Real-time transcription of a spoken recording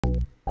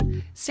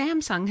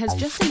Samsung has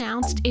just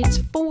announced its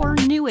 4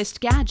 newest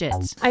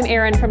gadgets. I'm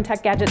Erin from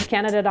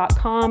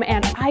TechGadgetsCanada.com,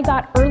 and I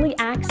got early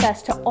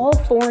access to all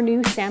 4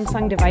 new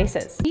Samsung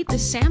devices. The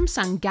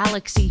Samsung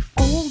Galaxy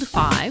Fold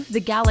 5, the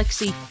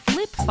Galaxy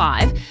Flip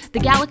 5, the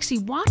Galaxy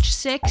Watch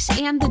 6,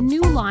 and the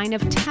new line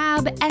of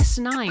Tab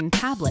S9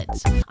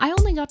 tablets. I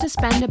only got to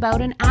spend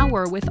about an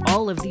hour with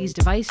all of these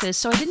devices,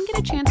 so I didn't get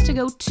a chance to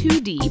go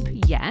too deep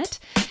yet.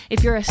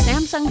 If you're a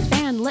Samsung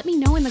fan, let me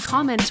know in the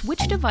comments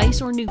which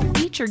device or new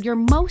feature you're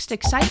most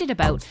excited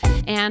about.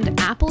 And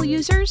Apple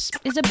users,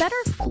 is a better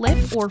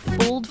flip or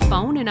fold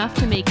phone enough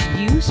to make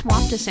you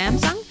swap to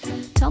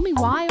Samsung? Tell me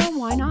why or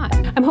why not.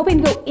 I'm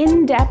hoping to go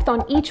in depth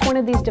on each one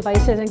of these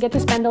devices and get to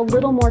spend a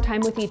little more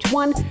time with each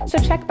one, so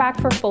check back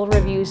for full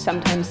reviews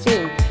sometime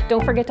soon.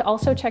 Don't forget to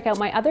also check out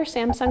my other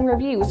Samsung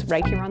reviews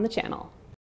right here on the channel.